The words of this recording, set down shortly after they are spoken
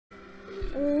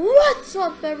What's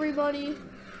up, everybody?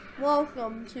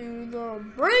 Welcome to the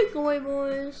Breakaway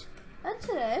Boys. And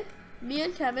today, me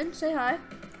and Kevin, say hi.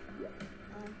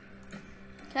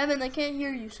 Kevin, I can't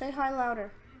hear you. Say hi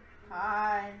louder.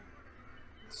 Hi.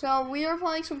 So, we are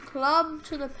playing some Club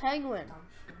to the Penguin.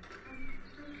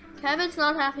 Kevin's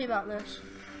not happy about this,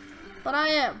 but I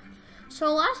am.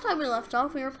 So, last time we left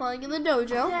off, we were playing in the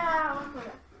dojo. Yeah.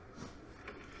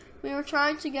 We were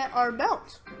trying to get our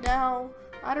belt. Now,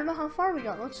 I don't know how far we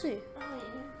got. Let's see.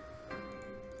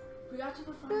 We got to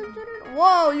the final.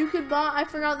 Whoa, you can buy. I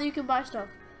forgot that you can buy stuff.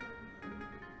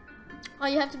 Oh,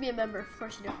 you have to be a member. Of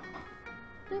course you do.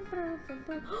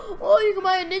 Oh, you can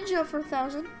buy a ninja for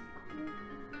 1,000.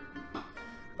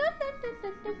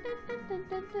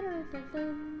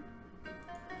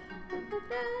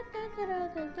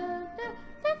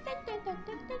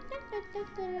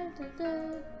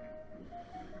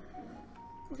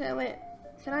 Okay, wait.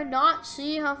 Can I not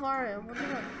see how far I am? What the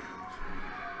heck?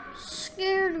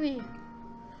 Scared me.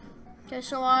 Okay,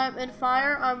 so I'm in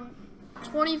fire. I'm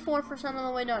 24% of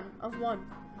the way done of 1.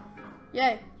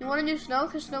 Yay. You want to do snow?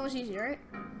 Because snow is easy, right?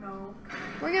 No.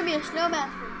 We're going to be a snow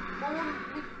master.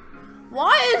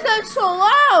 Why is that so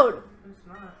loud? It's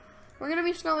not. We're going to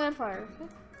be snow and fire.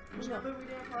 Okay? Remember we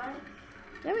didn't play?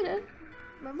 Yeah, we did.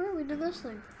 Remember? We did this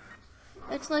thing.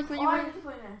 It's like when I get to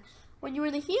play next. when you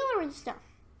were the healer and stuff.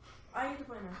 I get to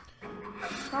play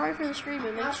next. Sorry for the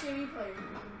screaming. Last game you played.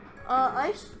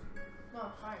 Ice?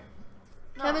 No, fire.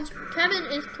 No. Kevin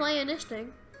is playing this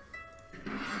thing.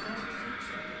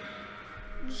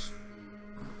 Just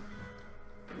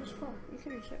fall. You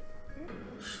can reach it.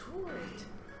 Short.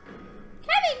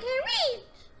 Kevin can reach!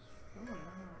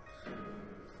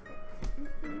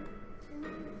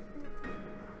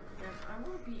 I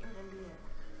want to be an NBA.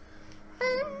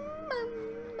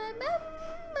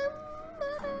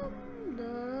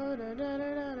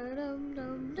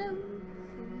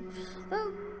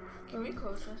 Can we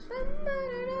close this?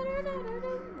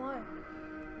 Why?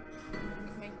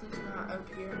 Make this not up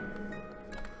here.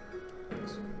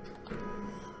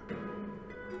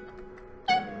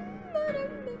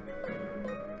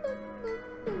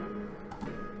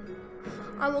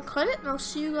 I will cut it and I'll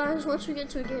see you guys once we get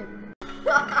to a game.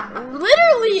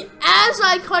 Literally, as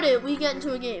I cut it, we get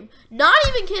into a game. Not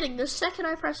even kidding. The second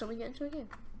I press it, we get into a game.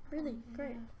 Really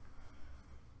great.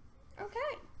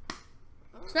 Okay.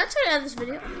 So that's gonna end this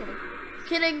video. I'm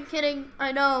kidding. Kidding.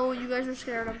 I know you guys are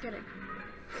scared. I'm kidding.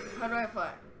 How do I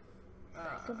play?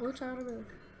 Pick a blue tile to move.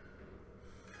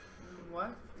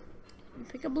 What? You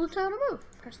pick a blue tile to move.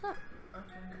 Press that.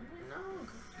 Okay. No.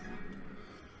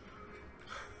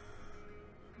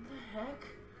 What the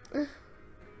heck?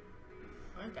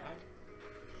 I died.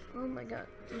 Oh my god.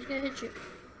 He's gonna hit you.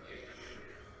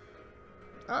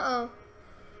 Uh-oh.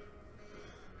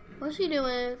 What's he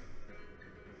doing?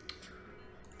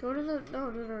 Go to the...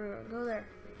 No. Go there.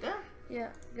 Yeah?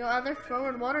 Yeah. Go either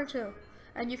forward 1 or 2.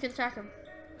 And you can attack him.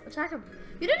 Attack him.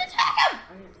 You didn't attack him!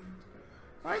 I didn't.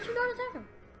 Why did you not attack him?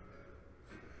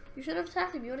 You should have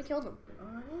attacked him. You would have killed him.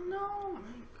 I don't know. My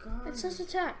god. It says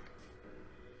attack.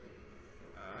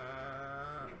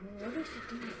 What is it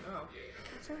doing? Oh.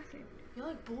 Attacking. You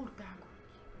like bowled backwards.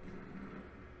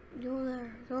 Go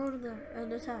there. Go to there.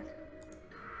 And attack.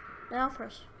 Now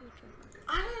press.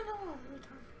 I didn't know.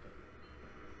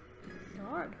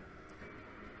 God.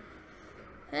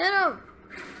 Hit him!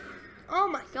 Oh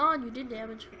my god, you did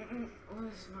damage. Oh,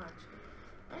 this much.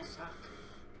 I suck.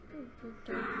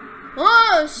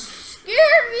 Oh,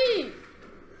 scared me!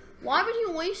 Why would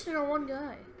you waste it on one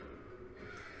guy?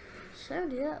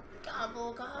 70 up.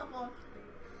 Gobble, gobble.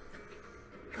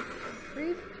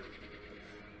 Read.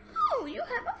 Oh, you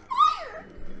have a fire!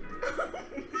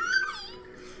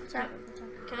 Attack him.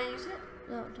 Can I use it?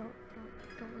 No, don't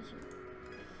listen.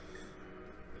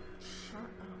 Shut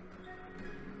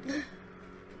up.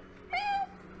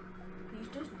 He's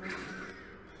just weird.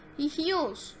 He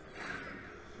heals.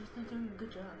 He's not doing a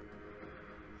good job.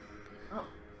 Oh,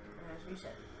 as you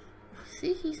said.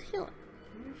 See, he's healing.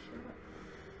 Can you shut up?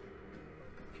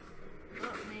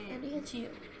 Oh, man. And he hits you.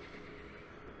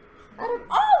 Out of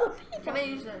all the people! Can I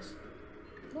use this?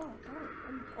 No,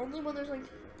 don't. Only when there's like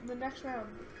the next round.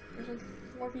 There's like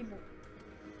 4 people.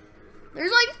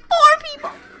 There's like 4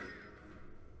 people!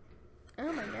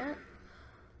 Oh my god.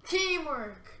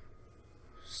 Teamwork!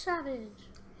 Savage.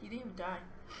 He didn't even die.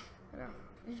 I know.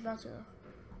 He's about to though.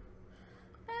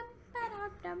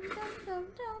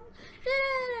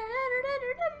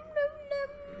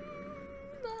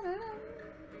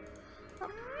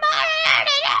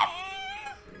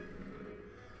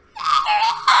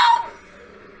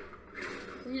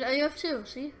 You have 2,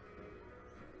 see?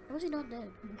 How is he not dead?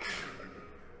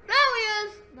 No, he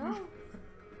is! No.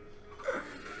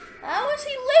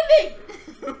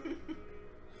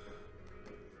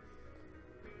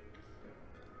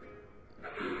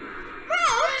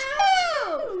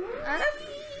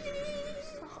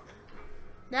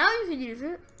 Now you can use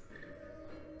it.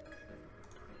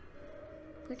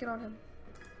 Click it on him.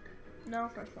 No,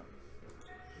 first one.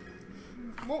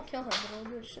 Won't kill him, but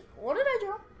it'll do shit. What did I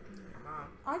drop?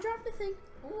 I dropped the thing.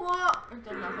 What? It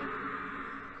did nothing.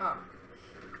 Oh.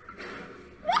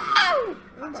 Wow! Oh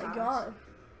That's my nice. god.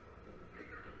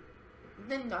 It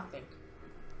did nothing.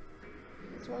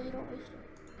 That's why you don't waste it.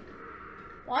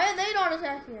 Why are they not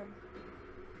attacking him?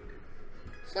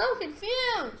 So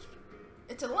confused.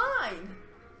 It's a line.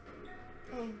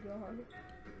 Oh god.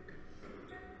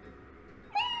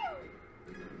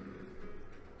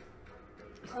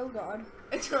 Oh god.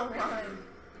 It's a line.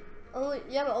 Only,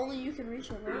 yeah, but only you can reach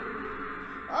him, right?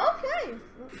 Okay.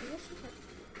 Well, I guess you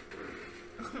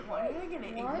can. Why are you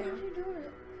gonna Why eat is him? he doing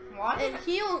it? Why? And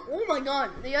heal. Oh my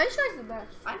god. The ice guy's the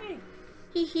best. I think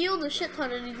He healed a shit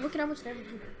ton and look at how much damage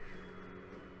he did.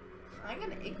 I'm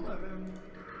gonna igloo him.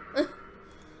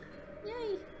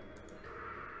 Yay.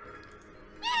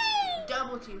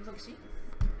 Double team. Look, see.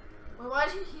 Well, why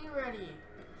is he ready?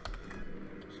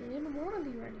 So you didn't want to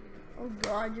be ready. Oh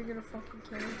god, you're gonna fucking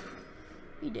kill him.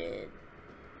 He did.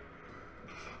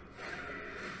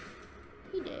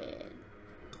 He did.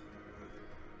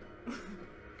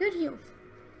 Good heal.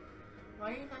 Why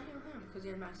are you not healing him? Because he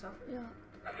had maxed out. Yeah.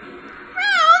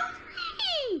 Round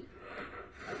 3!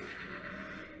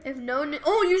 If no,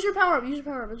 oh, use your power up. Use your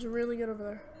power up. It's really good over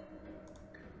there.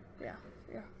 Yeah,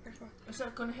 yeah. First one. Is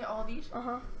that gonna hit all these? Uh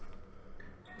huh.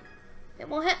 It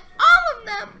will hit all of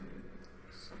them.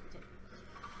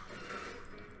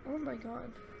 Oh my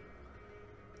god.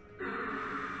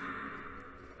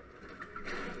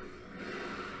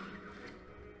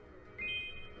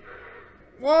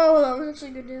 Whoa, that was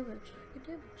actually good damage. Good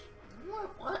damage.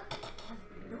 What?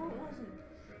 No, it wasn't.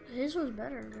 His was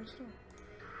better, but still.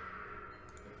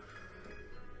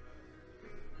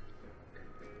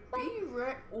 Be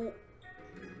ready. Oh.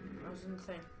 That was in the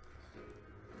thing.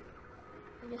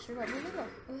 I guess you're not gonna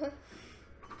die.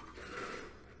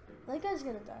 That guy's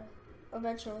gonna die.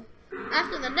 Eventually.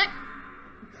 After the neck.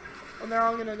 Oh, they're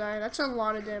all gonna die. That's a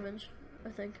lot of damage, I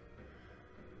think.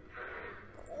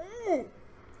 Oh!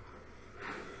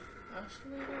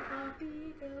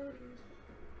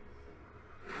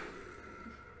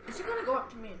 Is he gonna go up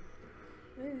to me?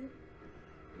 Maybe.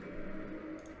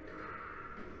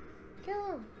 Kill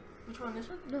him. Which one? This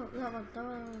one? No, that one. That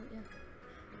one,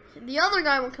 yeah. The other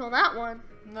guy will kill that one.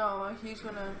 No, he's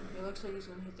gonna. It looks like he's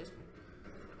gonna hit this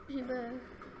one. He better.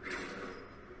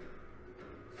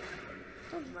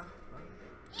 No.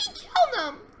 He killed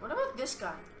him! What about this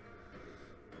guy?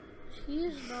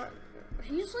 He's not.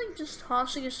 He's like just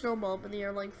tossing a snowball up in the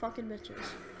air like fucking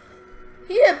bitches.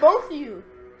 He hit both of you.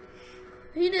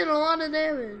 He did a lot of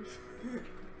damage.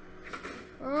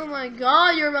 Oh my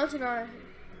god, you're about to die.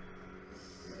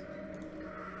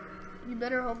 You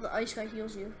better hope the ice guy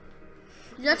heals you.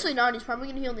 He's actually not. He's probably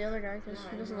gonna heal the other guy because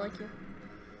he doesn't like you.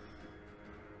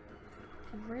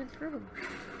 He ran through him.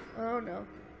 Oh no.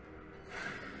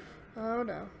 Oh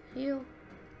no. Heal.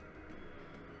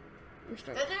 You're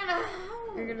stuck.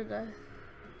 You're gonna die.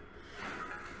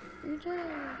 You're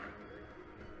dead.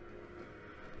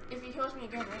 If he heals me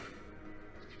again, right?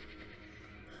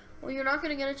 Well, you're not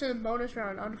gonna get into the bonus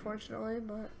round, unfortunately,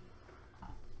 but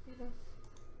you know,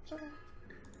 it's okay.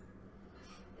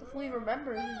 If we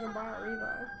remember, you can buy a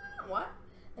revive. What?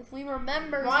 If we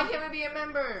remember, Why can't we be a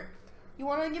member? You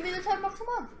want to give me the $10 a month? No,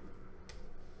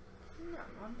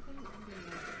 I'm not gonna be a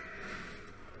member.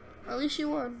 At least you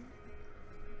won.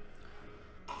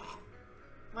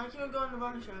 Why can't we go in the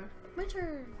bonus round? My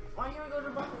turn. Why can't we go to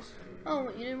the bonus? Oh,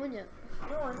 wait, you didn't win yet.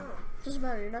 No, I know. Doesn't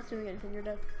matter. You're not doing anything. You're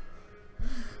dead.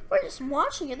 We're just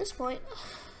watching at this point.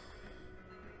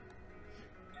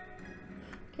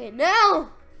 Okay, now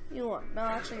you won. No,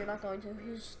 actually, you're not going to.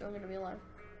 He's still going to be alive.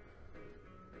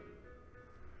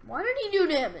 Why did he do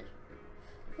damage?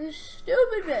 This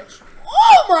stupid bitch.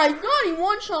 Oh my god, he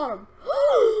one-shot him.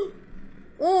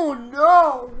 Oh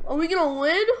no. Are we going to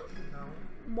win?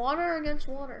 No. Water against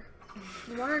water.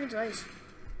 Water against ice.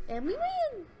 And we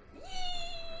win.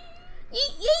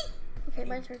 Yeet, yeet. Okay,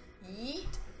 my turn.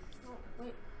 Yeet. Oh,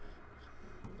 wait.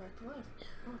 Back to life.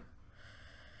 Oh.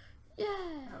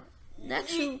 Yeah.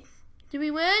 Next week. Did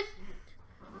we win?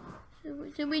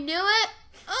 Did we do it?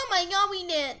 Oh my god, we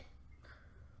did.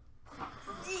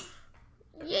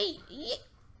 Yay, yay.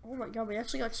 Oh my god, we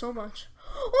actually got so much.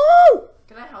 Oh!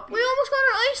 Can I help you? We almost got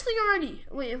an ice thing already.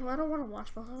 Wait, I don't want to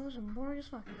watch, but that was boring as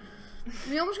fuck.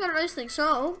 We almost got an ice thing,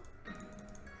 so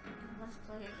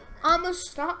I'm gonna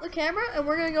stop the camera and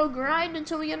we're gonna go grind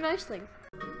until we get an ice thing.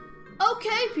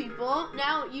 Okay, people.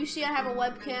 Now you see I have a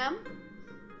webcam.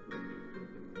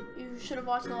 You should have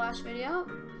watched the last video.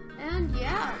 And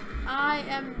yeah, I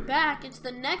am back. It's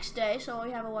the next day, so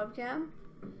we have a webcam.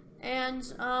 And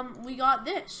we got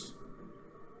this.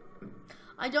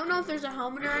 I don't know if there's a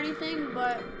helmet or anything,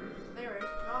 but There is.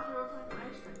 Not we're playing the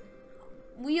ice thing.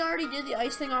 we already did the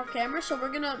ice thing off camera, so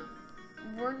we're gonna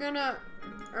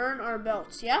earn our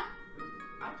belts, yeah?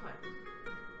 I play.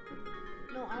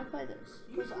 No, I play this.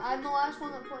 Because I'm the last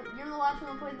one that played. You're the last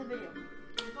one that played the video.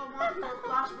 You're the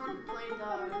last one to play the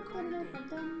card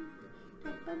game.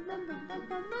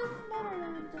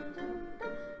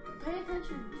 Pay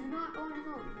attention. Do not go on your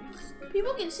phone.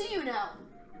 People can see you now.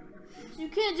 So you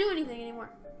can't do anything anymore.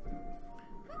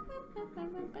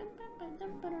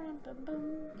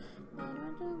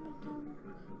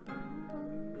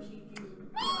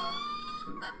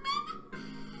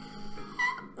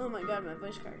 Oh my god, my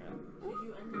voice cracked out. Did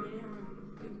you end the video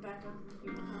and pick back up?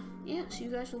 Yeah, so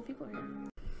you guys will people here.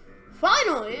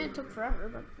 Finally! It took forever,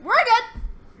 but we're good!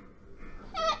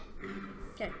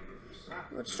 Okay.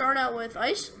 Let's start out with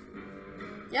ice.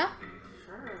 Yeah?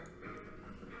 Sure.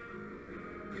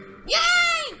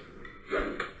 Yay!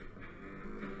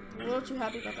 I'm a little too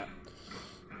happy about that.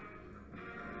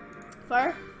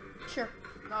 Fire? Sure.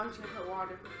 No, he's gonna put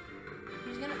water.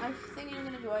 I think he's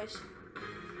gonna do ice.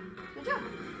 Good job.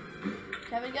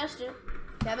 Kevin guessed it.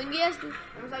 Kevin guessed it.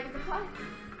 What was I gonna play?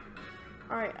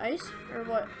 Alright, ice? Or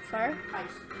what? Fire?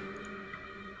 Ice.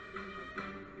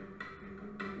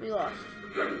 We lost.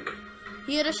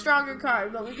 He had a stronger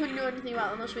card, but we couldn't do anything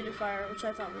about it unless we did fire, which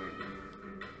I thought we were gonna do.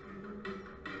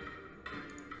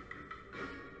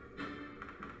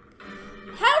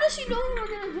 How does he know what we're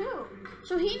gonna do?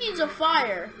 So he needs a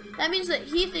fire. That means that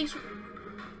he thinks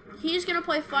he's gonna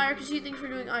play fire because he thinks we're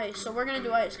doing ice. So we're gonna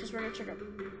do ice because we're gonna trick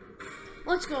him.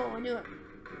 Let's go. I knew it.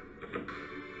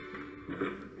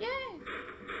 Yay!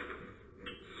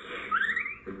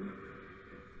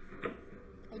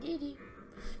 I did it.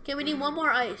 Okay, we need one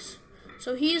more ice.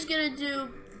 So he's gonna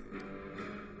do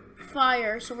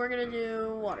fire, so we're gonna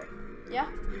do water. Yeah?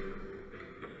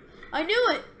 I knew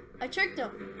it! I tricked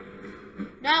him.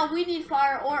 Now we need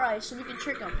fire or ice so we can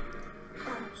trick him.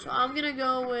 So I'm gonna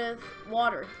go with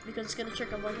water because it's gonna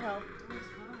trick him like hell.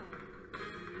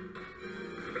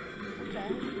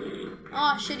 Okay.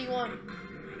 Ah, shit, he won.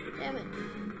 Damn it.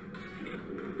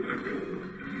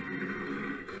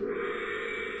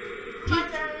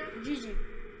 GG.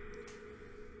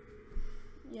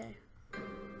 Yay.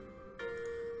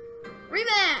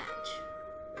 Rematch!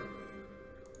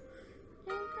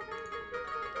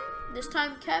 This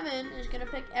time Kevin is gonna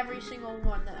pick every single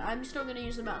one. I'm still gonna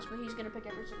use the mouse, but he's gonna pick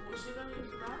every single one. Is he gonna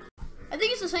use that? I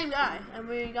think it's the same guy, and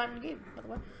we got in the game, by the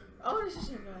way. Oh, it's the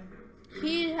same guy.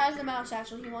 He has the mouse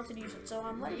actually, he wanted to use it, so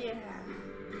I'm letting him.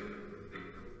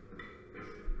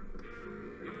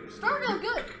 Starting out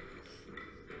good.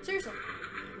 Seriously.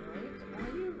 Why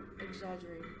are you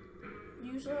exaggerating?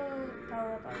 Use a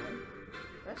power up, I would.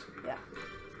 This? Yeah.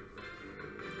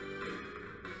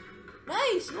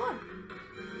 Nice, you won.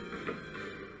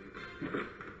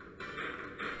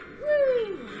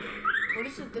 Woo! What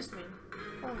does this mean?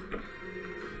 Oh.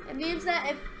 It means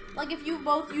that if you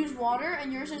both use water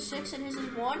and yours is 6 and his is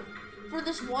 1, for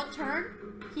this one turn,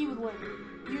 he would win.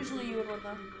 Usually you would win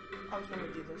though. I was gonna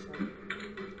do this one.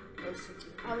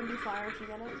 I would do fire if you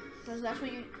get it. Because that's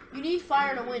what you need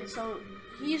fire to win, so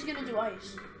he's gonna do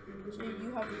ice. So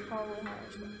you have probably higher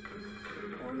score.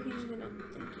 Or he's gonna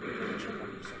think you're gonna trick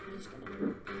him, so he's gonna do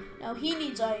it. Now he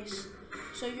needs ice.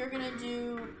 So you're gonna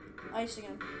do ice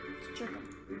again to trick him.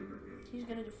 He's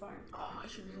gonna do fire. Oh, I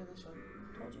should have done this one.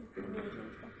 Told you. I knew he was gonna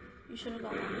do fire. You should have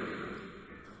done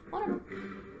that. Whatever.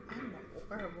 I'm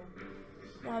horrible.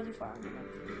 Now I'll do fire.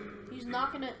 He's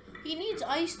not gonna. He needs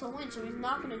ice to win, so he's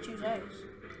not gonna choose ice.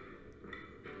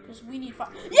 Because we need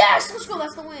fire. Yes! Let's go!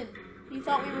 That's the win. He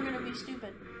thought we were gonna be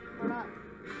stupid. We're not.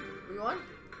 We won?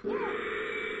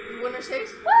 Yeah. Winner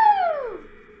stays? Woo!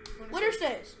 Winner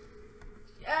stays.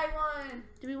 Yeah, I won.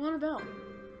 Did we win a belt?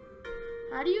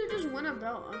 How do you just win a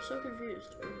belt? I'm so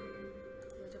confused. We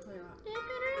have to play a lot.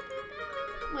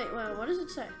 Wait, what does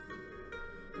it say?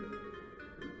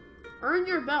 Earn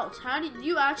your belts. How do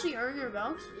you actually earn your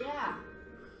belts? Yeah.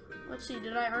 Let's see.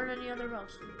 Did I earn any other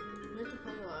belts? We have to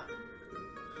play a lot.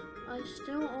 I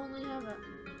still only have it.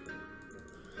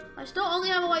 I still only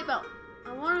have a white belt.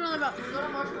 I want another belt. We go to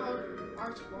martial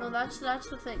arts. No, that's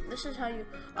the thing. This is how you.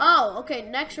 Oh, okay.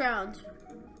 Next round.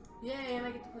 Yay, and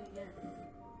I get to play again.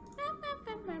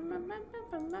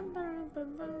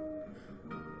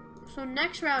 So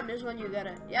next round is when you get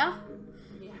it. Yeah.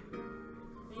 Yeah.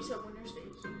 And you said winner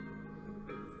stays.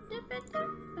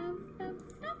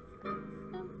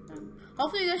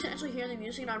 Hopefully you guys can actually hear the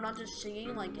music and I'm not just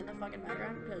singing like in the fucking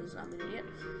background because I'm an idiot.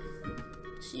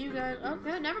 See you guys. Oh,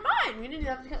 good. Never mind. We didn't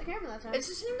have to cut the camera that time. It's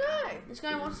the same guy. This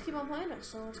guy wants to keep on playing us,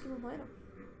 so let's keep on playing him.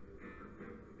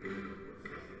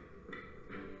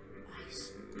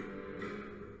 Ice.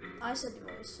 I said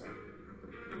device, so.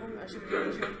 I should do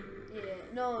this one. Yeah.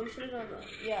 No, you should have done that.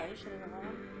 Yeah, you should have done that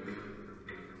one.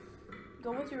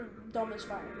 Go with your dumbest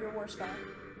fire, your worst fire.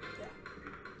 Yeah.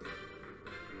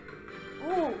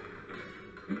 Ooh.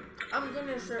 I'm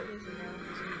gonna start using now.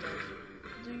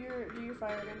 Do your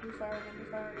fire again. Do fire again. Do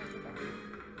fire again. Do fire again.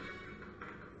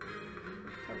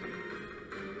 Perfect.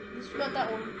 He's got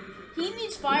that one. He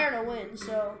needs fire to win,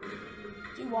 so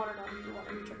do water now. Do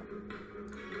water. Check him.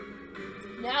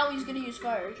 Now he's gonna use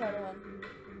fire to try to win.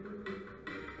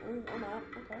 Oh, or not.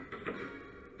 Okay.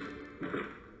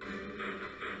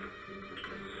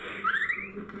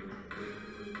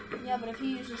 Yeah, but if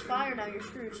he uses fire now, you're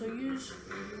screwed. So use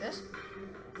this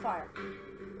fire.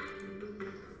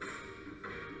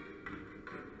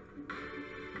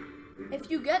 If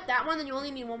you get that one, then you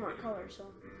only need one more color.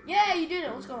 So yeah, you did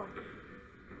it. Let's go.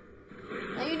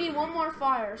 Now you need one more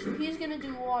fire. So he's gonna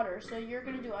do water. So you're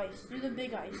gonna do ice. Do the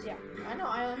big ice. Yeah. I know.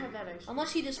 I only have that ice.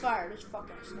 Unless he does fire. Just fuck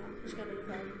us. No, he's gonna do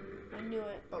fire. I knew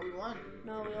it. But we won.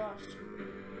 No, we lost.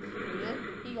 We did?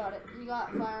 He got it. He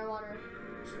got fire, water,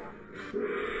 snow.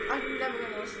 I'm never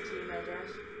gonna listen to you now,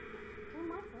 Josh. Oh,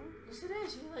 my fault. Yes, it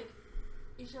is.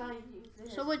 You should use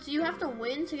this. So what? Do you have to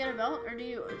win to get a belt, or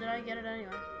did I get it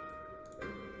anyway?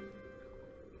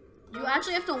 You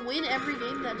actually have to win every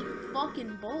game. That's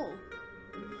fucking bull.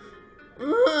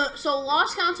 So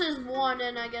loss counts as 1,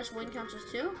 and I guess win counts as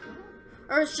 2,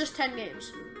 or it's just 10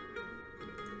 games.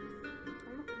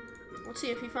 Let's see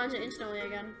if he finds it instantly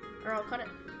again, or I'll cut it.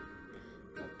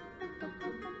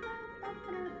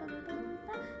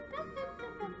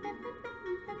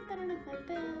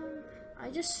 I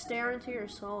just stare into your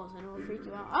souls and it will freak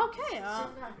you out. Okay,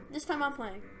 this time I'm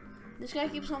playing. This guy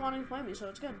keeps on wanting to play me, so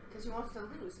it's good. Because he wants to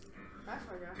lose. That's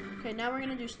why, Josh. Okay, now we're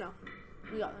gonna do snow.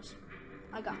 We got this.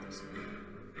 I got this.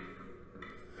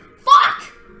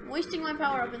 Fuck! I'm wasting my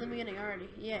power up in the beginning already.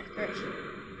 Yeah, great.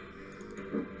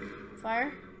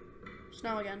 Fire.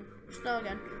 Snow again. Snow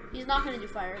again. He's not gonna do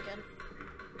fire again.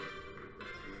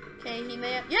 Okay, he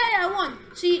may have... Yeah, I won!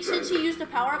 See, since he used the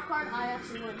power-up card, I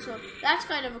actually won. So that's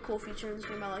kind of a cool feature in this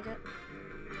game. I like it.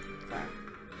 Fire.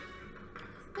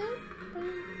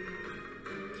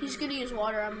 He's gonna use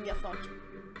water. I'm gonna get fucked.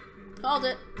 Called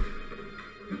it.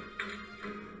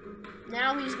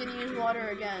 Now he's gonna use water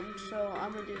again, so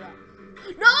I'm gonna do that.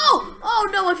 No! Oh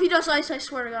no, if he does ice, I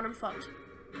swear to God, I'm fucked.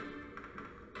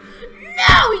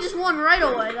 No! He just won right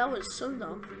away. That was so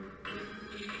dumb.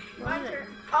 My turn.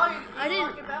 Oh, I didn't.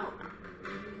 Talk about.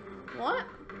 What?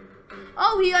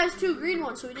 Oh, he has 2 green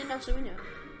ones, so he didn't actually win yet.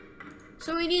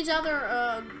 So he needs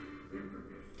other,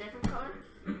 different color?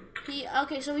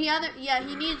 Okay, so he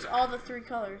needs all the 3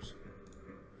 colors.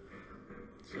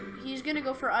 So he's gonna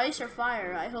go for ice or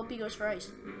fire. I hope he goes for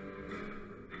ice.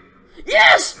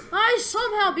 Yes! I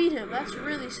somehow beat him. That's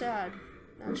really sad,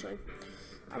 actually.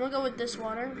 I'm gonna go with this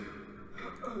water.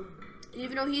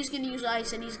 Even though he's gonna use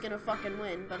ice and he's gonna fucking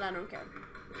win, but I don't care.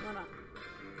 Why not?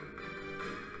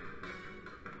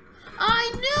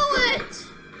 I knew it!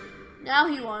 Now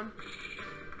he won.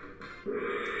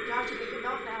 Josh, you get your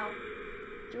belt now.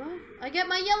 Do I? I get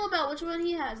my yellow belt, which one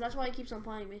he has. That's why he keeps on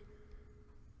playing me.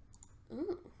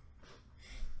 Ooh.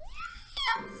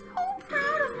 Yeah, I'm so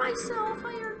proud of myself.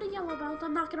 I earned a yellow belt.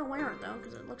 I'm not gonna wear it though,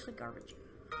 because it looks like garbage.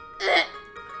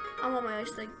 I want my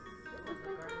ice thing.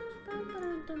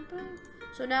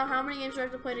 So now how many games do I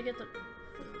have to play to get the...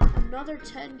 Another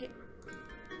 10 games.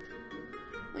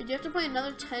 Wait, do you have to play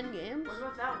another 10 games? What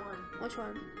about that one? Which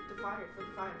one? The fire, for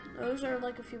the fire. Those are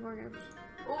like a few more games.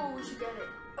 Oh, we should get it.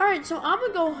 Alright, so I'm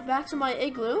gonna go back to my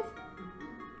igloo.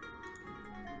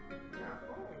 Yeah.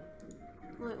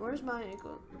 Oh. Wait, where's my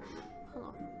igloo?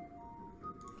 Hello.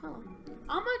 Hello.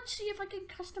 I'm gonna see if I can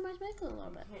customize my igloo a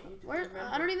little bit. Where?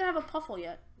 I don't even have a puffle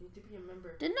yet. You need to be a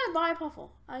member. Didn't I buy a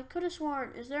puffle? I could have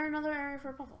sworn. Is there another area for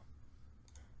a puffle?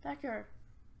 Backyard.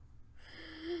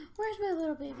 Where's my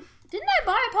little baby? Didn't I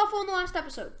buy a puffle in the last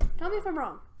episode? Tell me if I'm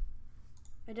wrong.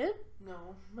 I did?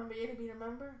 No. Remember you to be a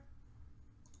member?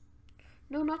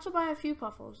 No, not to buy a few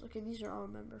puffles. Okay, these are all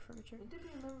member furniture. You need to be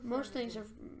a member. Most things are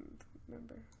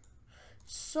member.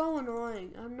 So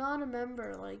annoying. I'm not a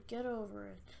member. Like, get over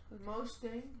it. Okay. Most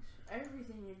things,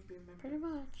 everything you need to be a member. Pretty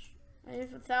much. I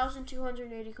have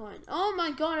 1,280 coins. Oh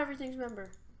my god, everything's member.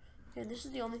 Okay, this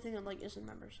is the only thing that like isn't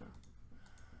member. So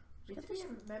You need to be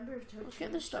a member to let's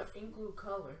get this stuff. Igloo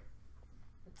color.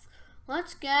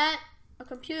 Let's get a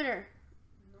computer.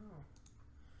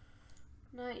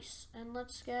 No. Nice. And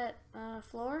let's get a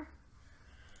floor.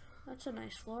 That's a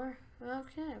nice floor.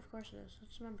 Okay, of course it is.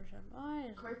 It's membership. Why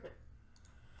is Carpet.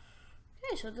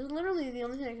 Okay, so this is literally the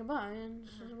only thing I can buy. And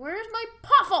where's my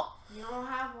puffle? You don't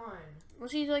have one.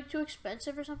 Was he like too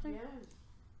expensive or something? Yes.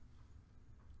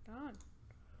 God.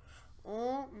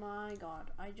 Oh my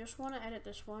god. I just want to edit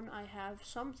this one. I have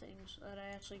some things that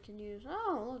I actually can use.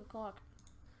 Oh, look, a clock.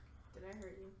 Did I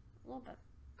hurt you? A little bit.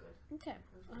 Good. Okay.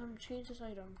 Change this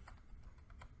item.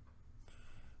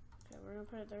 Okay, we're gonna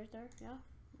put it right there. Yeah.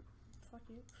 Fuck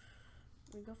you.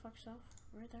 We go fuck yourself.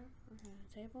 Right there.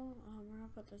 Okay, table. We're gonna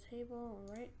put the table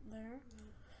right there.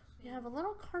 We have a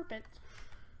little carpet.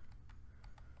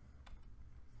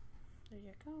 There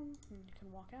you go. And you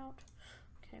can walk out.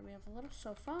 Okay, we have a little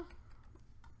sofa.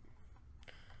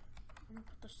 I'm gonna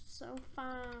put the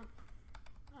sofa.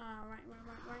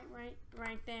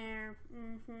 Right there.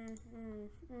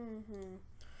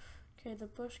 Okay, the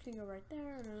bush can go right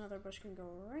there, and another bush can go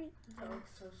right there. That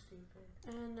looks so stupid.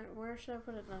 And where should I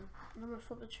put it then? I'm gonna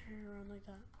flip the chair around like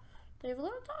that. They have a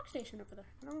little dog station over there,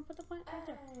 and I'm gonna put the plant right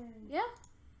there. Yeah?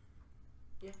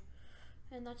 Yeah.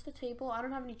 And that's the table. I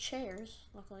don't have any chairs,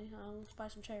 luckily. Let's buy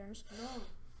some chairs. No.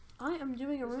 I am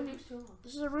doing a room.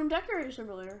 This is a room decorator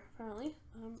simulator, apparently.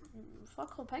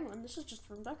 Fuck Club Penguin. This is just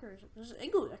room decorator. This is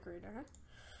igloo decorator, huh?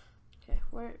 Okay,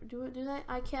 where do that?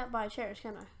 I can't buy chairs,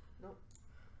 can I? Nope.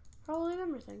 Probably a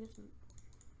member thing, isn't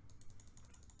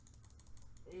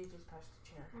it? You just passed the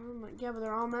chair. Oh my, yeah, but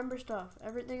they're all member stuff.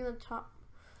 Everything in the top.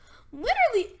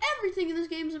 Literally everything in this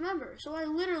game is a member. So I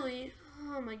literally.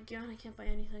 Oh my god, I can't buy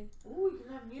anything. Ooh, you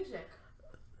can have music.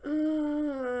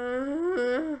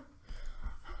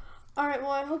 Alright,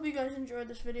 well, I hope you guys enjoyed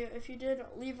this video. If you did,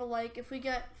 leave a like. If we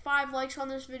get 5 likes on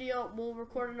this video, we'll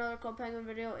record another Club Penguin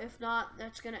video. If not,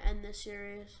 that's going to end this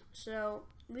series. So,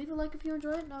 leave a like if you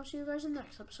enjoyed it, and I'll see you guys in the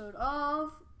next episode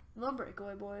of The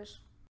Breakaway Boys.